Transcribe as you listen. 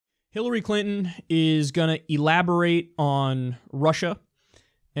Hillary Clinton is going to elaborate on Russia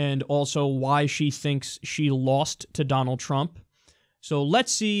and also why she thinks she lost to Donald Trump. So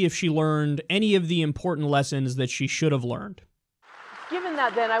let's see if she learned any of the important lessons that she should have learned. Given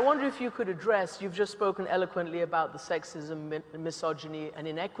that, then, I wonder if you could address, you've just spoken eloquently about the sexism, misogyny, and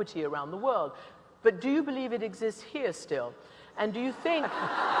inequity around the world, but do you believe it exists here still? And do you think,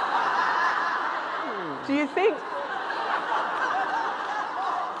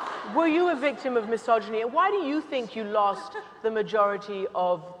 were you a victim of misogyny? And why do you think you lost the majority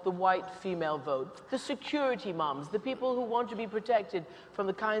of the white female vote? The security moms, the people who want to be protected from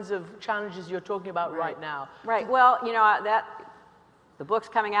the kinds of challenges you're talking about right now. Right. Well, you know, the book's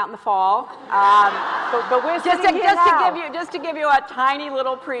coming out in the fall. But we're just to give you a tiny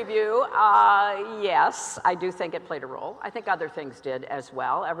little preview. Yes, I do think it played a role. I think other things did as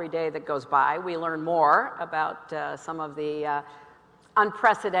well. Every day that goes by, we learn more about some of the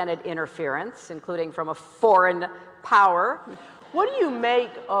unprecedented interference, including from a foreign power. What do you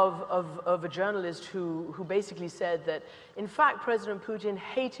make of a journalist who basically said that, in fact, President Putin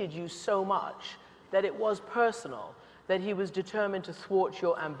hated you so much that it was personal, that he was determined to thwart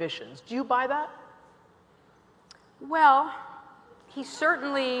your ambitions? Do you buy that? Well, he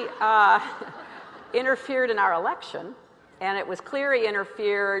certainly interfered in our election, and it was clear he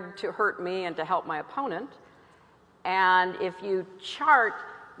interfered to hurt me and to help my opponent. And if you chart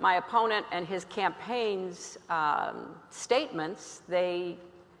my opponent and his campaign's statements, they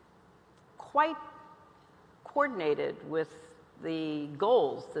quite coordinated with the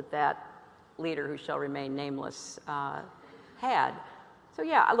goals that leader, who shall remain nameless, had. So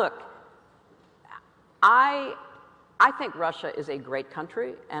yeah, look, I think Russia is a great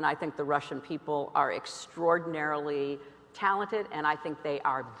country, and I think the Russian people are extraordinarily talented, and I think they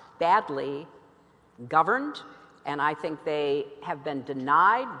are badly governed. And I think they have been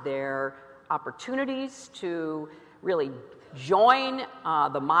denied their opportunities to really join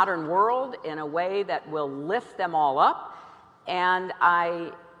the modern world in a way that will lift them all up. And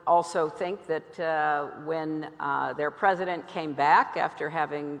I also think that when their president came back after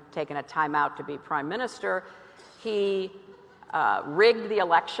having taken a time out to be prime minister, he rigged the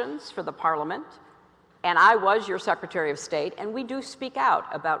elections for the parliament. And I was your Secretary of State, and we do speak out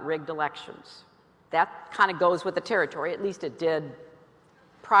about rigged elections. That kind of goes with the territory, at least it did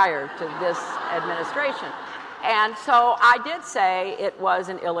prior to this administration. And so I did say it was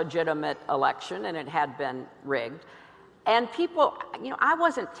an illegitimate election and it had been rigged. And people, you know, I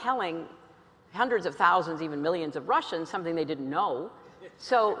wasn't telling hundreds of thousands, even millions of Russians something they didn't know.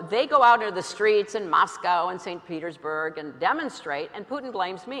 So they go out into the streets in Moscow and St. Petersburg and demonstrate, and Putin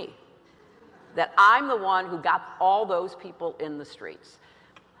blames me, that I'm the one who got all those people in the streets.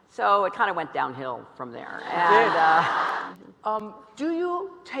 So it kind of went downhill from there. And, do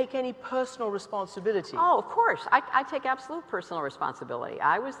you take any personal responsibility? Oh, of course. I take absolute personal responsibility.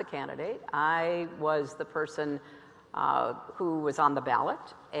 I was the candidate. I was the person who was on the ballot.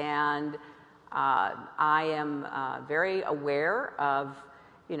 And I am very aware of,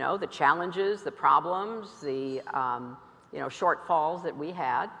 you know, the challenges, the problems, the you know, shortfalls that we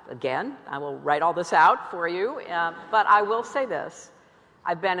had. Again, I will write all this out for you. But I will say this.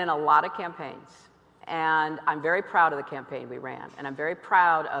 I've been in a lot of campaigns, and I'm very proud of the campaign we ran, and I'm very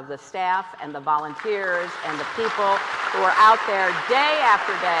proud of the staff and the volunteers and the people who are out there day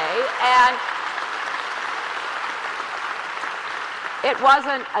after day. And it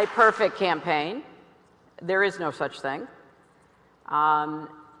wasn't a perfect campaign. There is no such thing.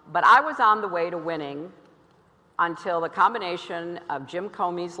 But I was on the way to winning until the combination of Jim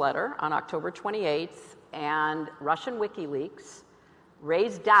Comey's letter on October 28th and Russian WikiLeaks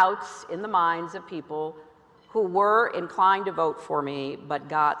raised doubts in the minds of people who were inclined to vote for me but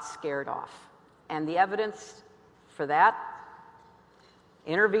got scared off. And the evidence for that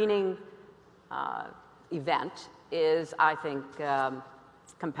intervening event is, I think,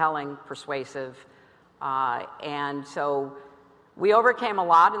 compelling, persuasive. And so we overcame a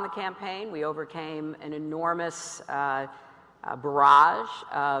lot in the campaign. We overcame an enormous barrage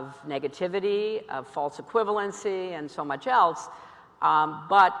of negativity, of false equivalency, and so much else.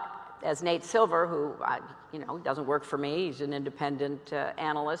 But as Nate Silver, who you know, doesn't work for me, he's an independent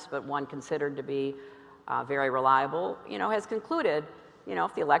analyst, but one considered to be very reliable, you know, has concluded, you know,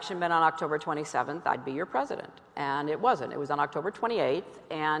 if the election had been on October 27th, I'd be your president. And it wasn't. It was on October 28th,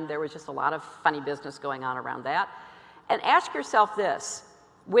 and there was just a lot of funny business going on around that. And ask yourself this,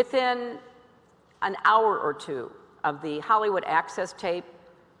 within an hour or two of the Hollywood Access tape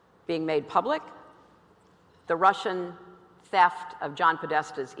being made public, the Russian theft of John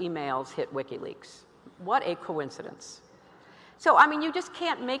Podesta's emails hit WikiLeaks. What a coincidence. So, I mean, you just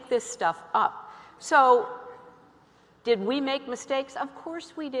can't make this stuff up. So, did we make mistakes? Of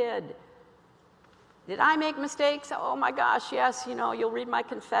course we did. Did I make mistakes? Oh my gosh, yes, you know, you'll read my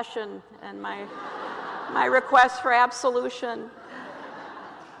confession and my request for absolution.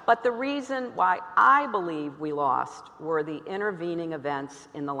 But the reason why I believe we lost were the intervening events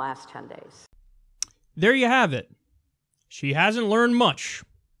in the last 10 days. There you have it. She hasn't learned much.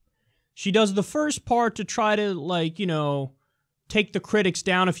 She does the first part to try to, like, you know, take the critics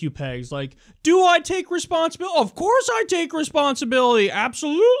down a few pegs. Like, do I take responsibility? Of course I take responsibility.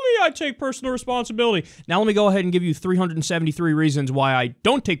 Absolutely I take personal responsibility. Now let me go ahead and give you 373 reasons why I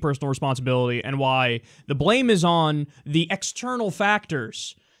don't take personal responsibility and why the blame is on the external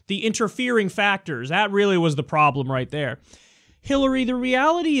factors, the interfering factors. That really was the problem right there. Hillary, the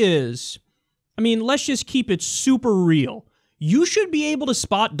reality is, I mean, let's just keep it super real. You should be able to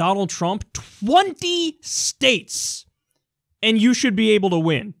spot Donald Trump 20 states, and you should be able to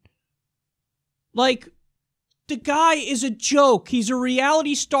win. Like, the guy is a joke. He's a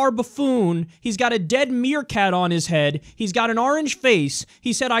reality star buffoon. He's got a dead meerkat on his head. He's got an orange face.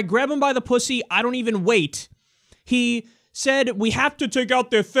 He said, I grab him by the pussy, I don't even wait. He said, we have to take out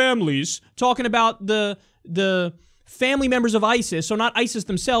their families, talking about the family members of ISIS, so not ISIS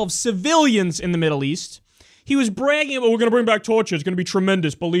themselves, civilians in the Middle East. He was bragging about, we're going to bring back torture. It's going to be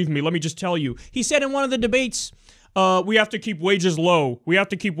tremendous. Believe me. Let me just tell you. He said in one of the debates, we have to keep wages low. We have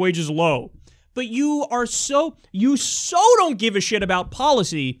to keep wages low. But you so don't give a shit about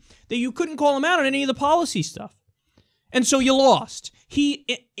policy that you couldn't call him out on any of the policy stuff. And so you lost. He,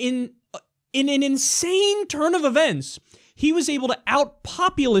 in an insane turn of events, he was able to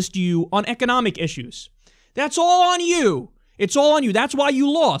out-populist you on economic issues. That's all on you. It's all on you. That's why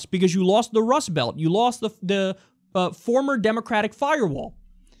you lost, because you lost the Rust Belt. You lost the former Democratic firewall.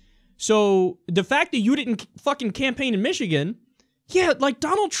 So the fact that you didn't fucking campaign in Michigan, yeah, like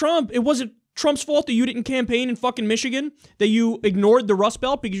Donald Trump, it wasn't Trump's fault that you didn't campaign in fucking Michigan, that you ignored the Rust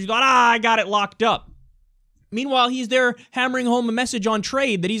Belt because you thought, I got it locked up. Meanwhile, he's there hammering home a message on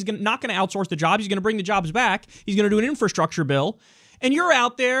trade that he's not going to outsource the jobs. He's going to bring the jobs back. He's going to do an infrastructure bill. And you're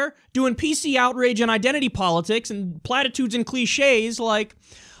out there doing PC outrage and identity politics and platitudes and cliches like,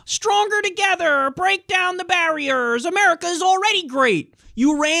 stronger together, break down the barriers, America is already great.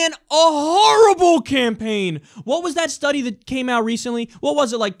 You ran a horrible campaign. What was that study that came out recently? What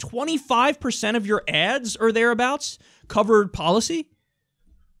was it, like 25% of your ads or thereabouts covered policy?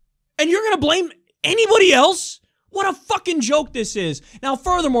 And you're going to blame anybody else? What a fucking joke this is. Now,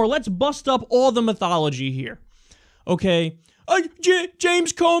 furthermore, let's bust up all the mythology here. Okay?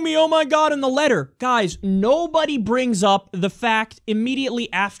 James Comey, oh my God, and the letter. Guys, nobody brings up the fact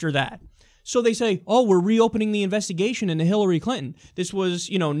immediately after that. So they say, oh, we're reopening the investigation into Hillary Clinton. This was,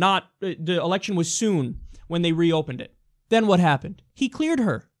 you know, the election was soon when they reopened it. Then what happened? He cleared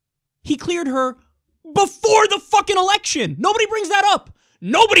her. He cleared her before the fucking election. Nobody brings that up.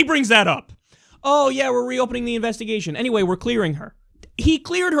 Nobody brings that up. Oh, yeah, we're reopening the investigation. Anyway, we're clearing her. He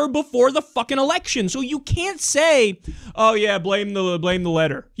cleared her before the fucking election. So you can't say, oh yeah, blame the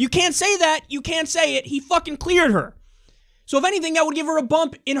letter. You can't say that. You can't say it. He fucking cleared her. So if anything, that would give her a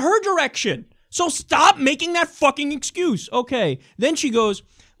bump in her direction. So stop making that fucking excuse. Okay. Then she goes,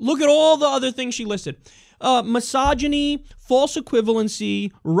 look at all the other things she listed. Misogyny, false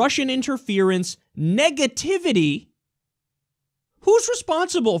equivalency, Russian interference, negativity. Who's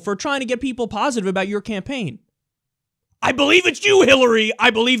responsible for trying to get people positive about your campaign? I believe it's you, Hillary.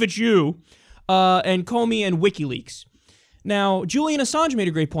 I believe it's you. And Comey and WikiLeaks. Now, Julian Assange made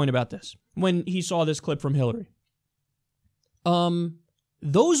a great point about this when he saw this clip from Hillary.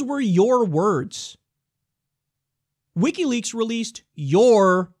 Those were your words. WikiLeaks released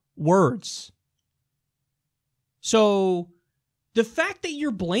your words. So the fact that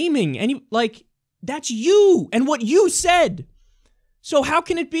you're blaming that's you and what you said. So how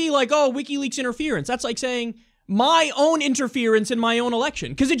can it be like, oh, WikiLeaks interference? That's like saying my own interference in my own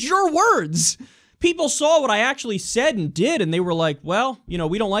election, because it's your words. People saw what I actually said and did, and they were like, well, you know,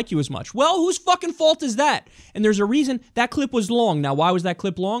 we don't like you as much. Well, whose fucking fault is that? And there's a reason that clip was long. Now, why was that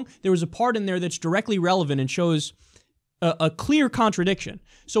clip long? There was a part in there that's directly relevant and shows a clear contradiction.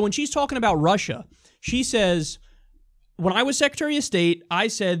 So when she's talking about Russia, she says, when I was Secretary of State, I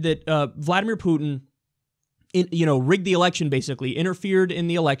said that Vladimir Putin rigged the election, basically, interfered in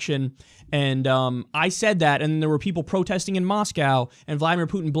the election. And I said that, and there were people protesting in Moscow, and Vladimir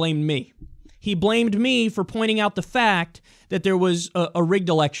Putin blamed me. He blamed me for pointing out the fact that there was a rigged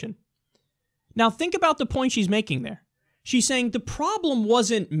election. Now, think about the point she's making there. She's saying the problem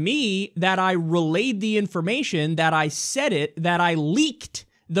wasn't me, that I relayed the information, that I said it, that I leaked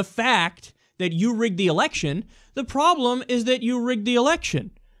the fact that you rigged the election. The problem is that you rigged the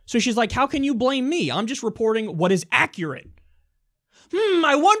election. So she's like, how can you blame me? I'm just reporting what is accurate.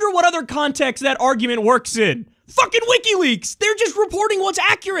 I wonder what other context that argument works in. Fucking WikiLeaks. They're just reporting what's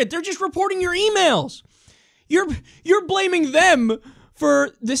accurate. They're just reporting your emails. You're blaming them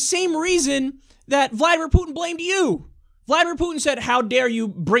for the same reason that Vladimir Putin blamed you. Vladimir Putin said, how dare you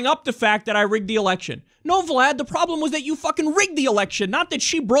bring up the fact that I rigged the election? No, Vlad, the problem was that you fucking rigged the election, not that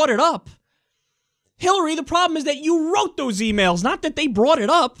she brought it up. Hillary, the problem is that you wrote those emails, not that they brought it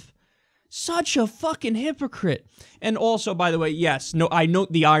up. Such a fucking hypocrite. And also, by the way, yes, no, I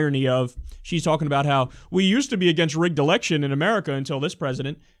note the irony of she's talking about how we used to be against rigged election in America until this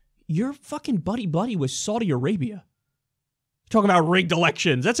president. You're fucking buddy-buddy with Saudi Arabia. Talking about rigged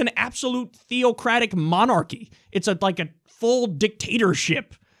elections. That's an absolute theocratic monarchy. It's like a full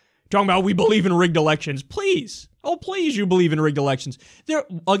dictatorship. Talking about we believe in rigged elections. Please. Oh, please, you believe in rigged elections. There,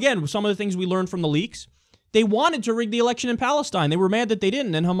 again, some of the things we learned from the leaks, they wanted to rig the election in Palestine. They were mad that they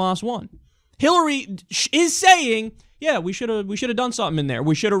didn't, and Hamas won. Hillary is saying, yeah, we should have done something in there.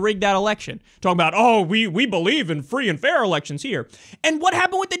 We should have rigged that election. Talking about, oh, we believe in free and fair elections here. And what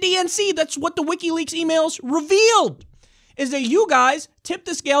happened with the DNC? That's what the WikiLeaks emails revealed, is that you guys tipped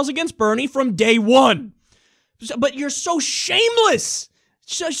the scales against Bernie from day one. But you're so shameless.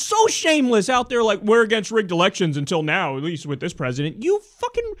 So shameless out there like, we're against rigged elections until now, at least with this president. You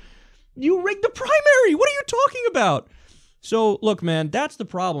rigged the primary. What are you talking about? So, look, man, that's the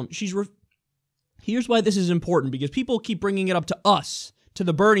problem. Here's why this is important, because people keep bringing it up to us, to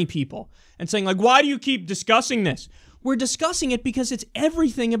the Bernie people, and saying, like, why do you keep discussing this? We're discussing it because it's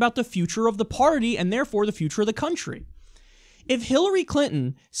everything about the future of the party and therefore the future of the country. If Hillary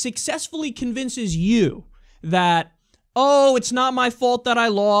Clinton successfully convinces you that, oh, it's not my fault that I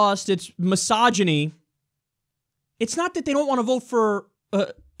lost, it's misogyny, it's not that they don't want to vote for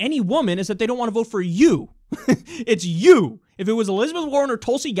any woman, it's that they don't want to vote for you. It's you. If it was Elizabeth Warren or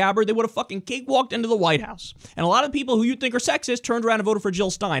Tulsi Gabbard, they would have fucking cakewalked into the White House. And a lot of people who you think are sexist turned around and voted for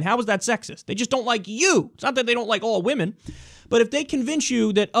Jill Stein. How is that sexist? They just don't like you. It's not that they don't like all women. But if they convince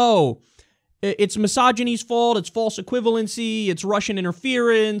you that, oh, it's misogyny's fault, it's false equivalency, it's Russian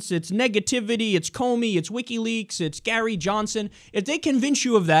interference, it's negativity, it's Comey, it's WikiLeaks, it's Gary Johnson, if they convince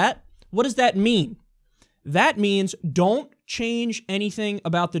you of that, what does that mean? That means don't change anything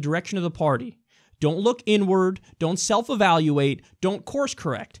about the direction of the party. Don't look inward. Don't self-evaluate. Don't course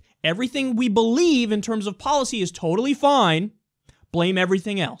correct. Everything we believe in terms of policy is totally fine. Blame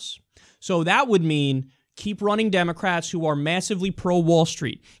everything else. So that would mean keep running Democrats who are massively pro-Wall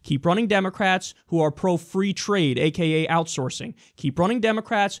Street. Keep running Democrats who are pro-free trade, aka outsourcing. Keep running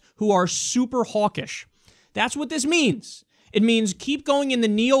Democrats who are super hawkish. That's what this means. It means keep going in the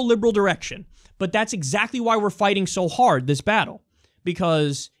neoliberal direction. But that's exactly why we're fighting so hard this battle.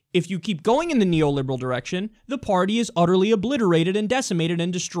 Because if you keep going in the neoliberal direction, the party is utterly obliterated and decimated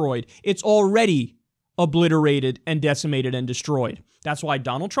and destroyed. It's already obliterated and decimated and destroyed. That's why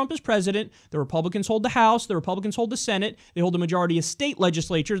Donald Trump is president. The Republicans hold the House. The Republicans hold the Senate. They hold the majority of state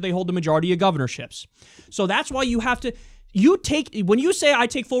legislatures. They hold the majority of governorships. So that's why you have to, when you say I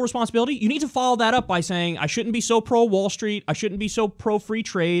take full responsibility, you need to follow that up by saying I shouldn't be so pro-Wall Street. I shouldn't be so pro-free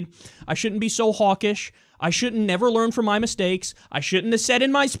trade. I shouldn't be so hawkish. I shouldn't never learn from my mistakes. I shouldn't have said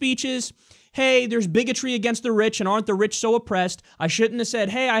in my speeches, hey, there's bigotry against the rich and aren't the rich so oppressed. I shouldn't have said,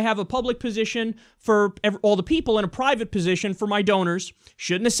 hey, I have a public position for all the people and a private position for my donors.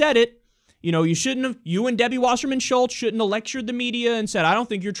 Shouldn't have said it. You know, you and Debbie Wasserman Schultz shouldn't have lectured the media and said, I don't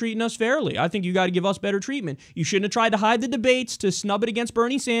think you're treating us fairly. I think you got to give us better treatment. You shouldn't have tried to hide the debates to snub it against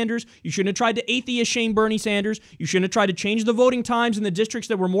Bernie Sanders. You shouldn't have tried to atheist shame Bernie Sanders. You shouldn't have tried to change the voting times in the districts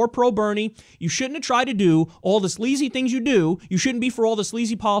that were more pro-Bernie. You shouldn't have tried to do all the sleazy things you do. You shouldn't be for all the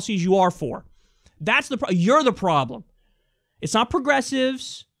sleazy policies you are for. You're the problem. It's not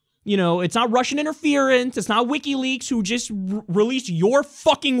progressives. You know, it's not Russian interference. It's not WikiLeaks who just released your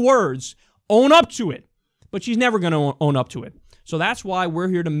fucking words. Own up to it. But she's never going to own up to it. So that's why we're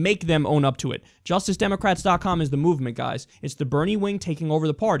here to make them own up to it. JusticeDemocrats.com is the movement, guys. It's the Bernie wing taking over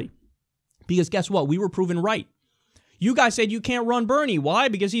the party. Because guess what? We were proven right. You guys said you can't run Bernie. Why?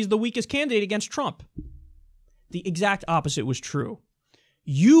 Because he's the weakest candidate against Trump. The exact opposite was true.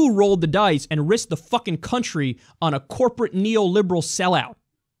 You rolled the dice and risked the fucking country on a corporate neoliberal sellout.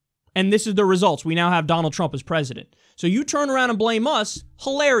 And this is the results. We now have Donald Trump as president. So you turn around and blame us.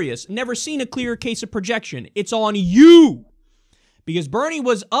 Hilarious. Never seen a clearer case of projection. It's on you. Because Bernie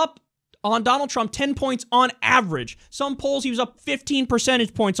was up on Donald Trump 10 points on average. Some polls, he was up 15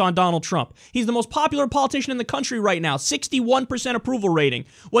 percentage points on Donald Trump. He's the most popular politician in the country right now. 61% approval rating.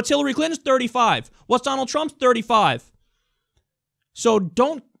 What's Hillary Clinton's? 35. What's Donald Trump's? 35. So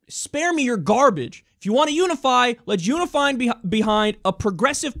don't spare me your garbage. If you want to unify, let's unify behind a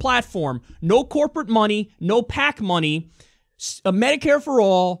progressive platform. No corporate money, no PAC money, a Medicare for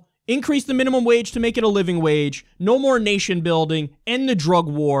all, increase the minimum wage to make it a living wage, no more nation building, end the drug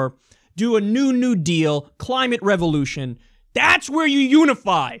war, do a new deal, climate revolution. That's where you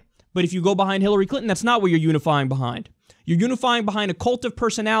unify. But if you go behind Hillary Clinton, that's not where you're unifying behind. You're unifying behind a cult of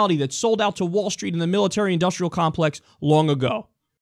personality that sold out to Wall Street and the military-industrial complex long ago.